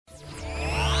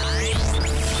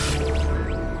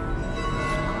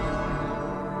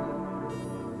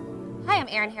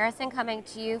Erin Harrison coming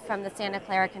to you from the Santa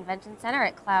Clara Convention Center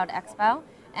at Cloud Expo,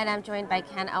 and I'm joined by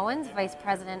Ken Owens, Vice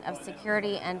President of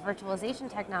Security and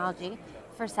Virtualization Technology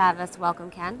for Savvis.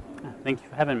 Welcome, Ken. Thank you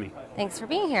for having me. Thanks for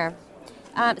being here.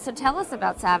 So tell us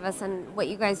about Savvis and what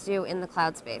you guys do in the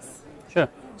cloud space. Sure.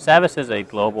 Savvis is a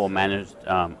global managed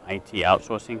IT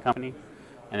outsourcing company,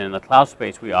 and in the cloud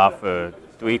space we offer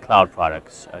 3 cloud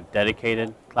products. A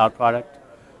dedicated cloud product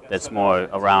that's more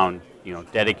around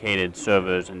dedicated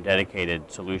servers and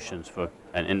dedicated solutions for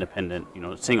an independent,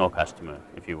 single customer,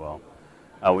 if you will.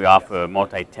 We offer a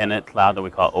multi-tenant cloud that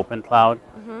we call open cloud,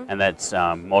 and that's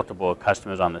multiple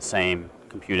customers on the same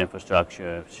compute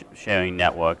infrastructure, sharing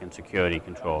network and security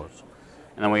controls.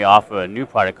 And then we offer a new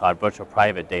product called Virtual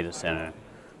Private Data Center,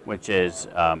 which is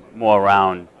more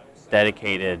around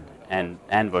dedicated and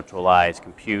virtualized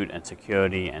compute and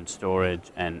security and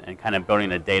storage and kind of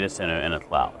building a data center in a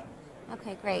cloud.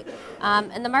 Okay, great.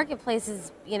 And the marketplace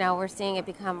is, we're seeing it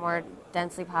become more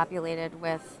densely populated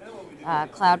with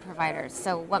cloud providers.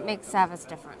 So what makes Savvis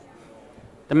different?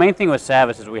 The main thing with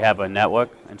Savvis is we have a network,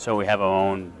 and so we have our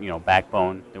own,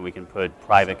 backbone that we can put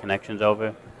private connections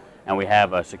over, and we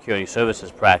have a security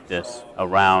services practice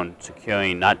around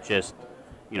securing not just,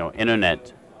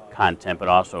 internet content, but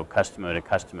also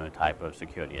customer-to-customer type of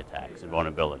security attacks and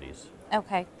vulnerabilities.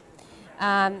 Okay.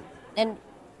 And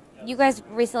you guys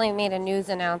recently made a news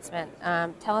announcement.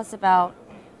 Tell us about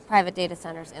private data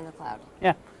centers in the cloud.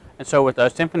 Yeah, and so with our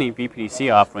Symphony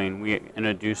VPDC offering, we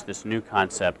introduced this new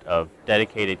concept of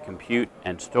dedicated compute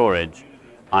and storage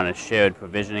on a shared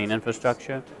provisioning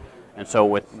infrastructure. And so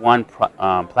with one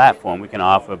platform, we can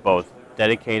offer both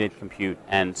dedicated compute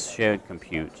and shared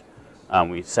compute.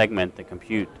 We segment the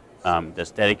compute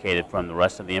that's dedicated from the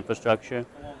rest of the infrastructure,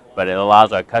 but it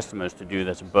allows our customers to do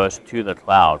this burst to the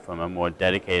cloud from a more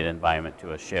dedicated environment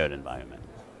to a shared environment.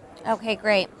 Okay,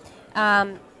 great.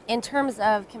 In terms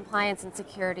of compliance and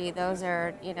security, those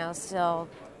are, still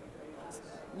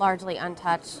largely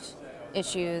untouched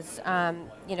issues. How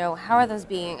are those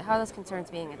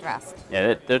concerns being addressed?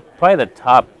 Yeah, they're probably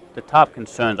the top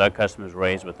concerns our customers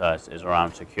raise with us is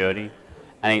around security.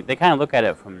 And they kind of look at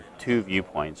it from 2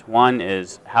 viewpoints. One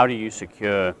is, how do you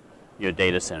secure your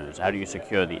data centers? How do you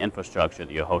secure the infrastructure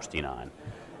that you're hosting on?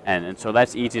 And so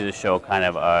that's easy to show kind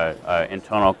of our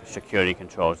internal security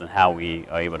controls and how we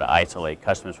are able to isolate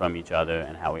customers from each other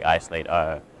and how we isolate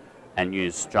and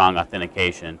use strong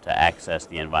authentication to access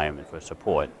the environment for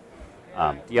support.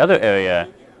 The other area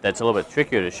that's a little bit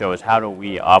trickier to show is how do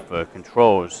we offer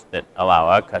controls that allow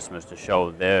our customers to show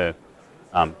their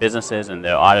businesses and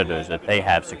their auditors that they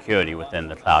have security within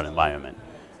the cloud environment.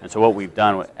 And so what we've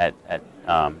done with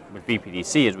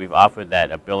VPDC is we've offered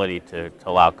that ability to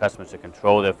allow customers to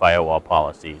control their firewall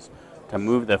policies, to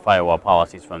move their firewall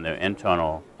policies from their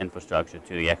internal infrastructure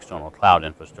to the external cloud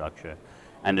infrastructure,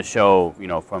 and to show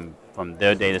from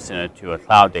their data center to a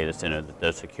cloud data center that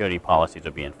their security policies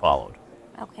are being followed.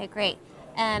 Okay, great.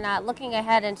 And looking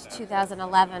ahead into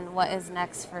 2011, what is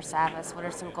next for Savvis? What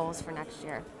are some goals for next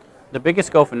year? The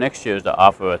biggest goal for next year is to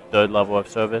offer a 3rd level of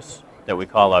service that we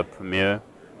call our Premier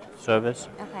service.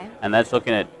 Okay. And that's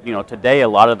looking at, today a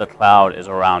lot of the cloud is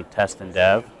around test and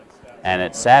dev. And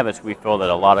at Savvis, we feel that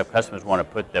a lot of customers want to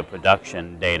put their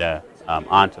production data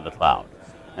onto the cloud.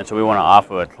 And so we want to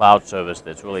offer a cloud service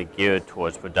that's really geared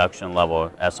towards production level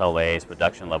SLAs,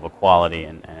 production level quality,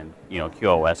 and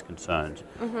QoS concerns,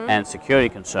 and security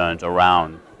concerns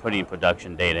around putting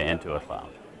production data into a cloud.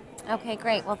 Okay,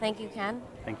 great. Well, thank you, Ken.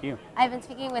 Thank you. I've been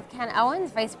speaking with Ken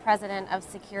Owens, Vice President of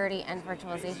Security and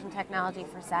Virtualization Technology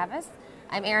for Savvis.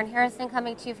 I'm Erin Harrison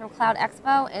coming to you from Cloud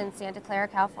Expo in Santa Clara,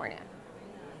 California.